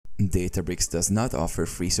Databricks does not offer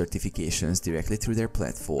free certifications directly through their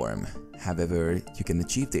platform. However, you can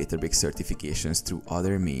achieve Databricks certifications through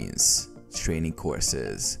other means. Training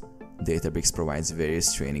courses. Databricks provides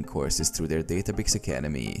various training courses through their Databricks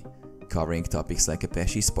Academy, covering topics like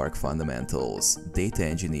Apache Spark fundamentals, data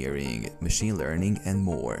engineering, machine learning, and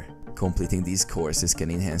more. Completing these courses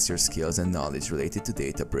can enhance your skills and knowledge related to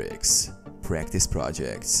Databricks. Practice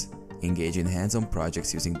projects. Engage in hands-on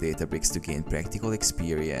projects using Databricks to gain practical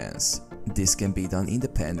experience. This can be done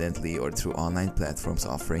independently or through online platforms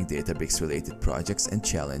offering Databricks-related projects and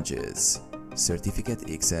challenges. Certificate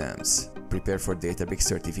exams. Prepare for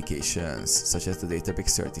Databricks certifications, such as the Databricks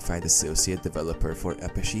Certified Associate Developer for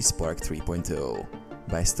Apache Spark 3.0,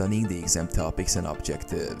 by studying the exam topics and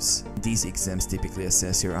objectives. These exams typically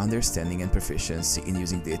assess your understanding and proficiency in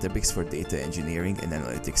using Databricks for data engineering and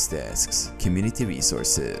analytics tasks. Community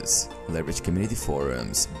resources. Leverage community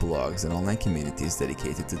forums, blogs, and online communities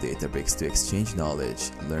dedicated to Databricks to exchange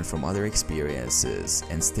knowledge, learn from other experiences,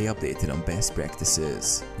 and stay updated on best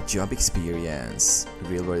practices. Job experience.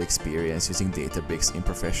 Real-world experience using Databricks in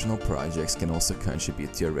professional projects can also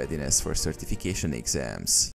contribute to your readiness for certification exams.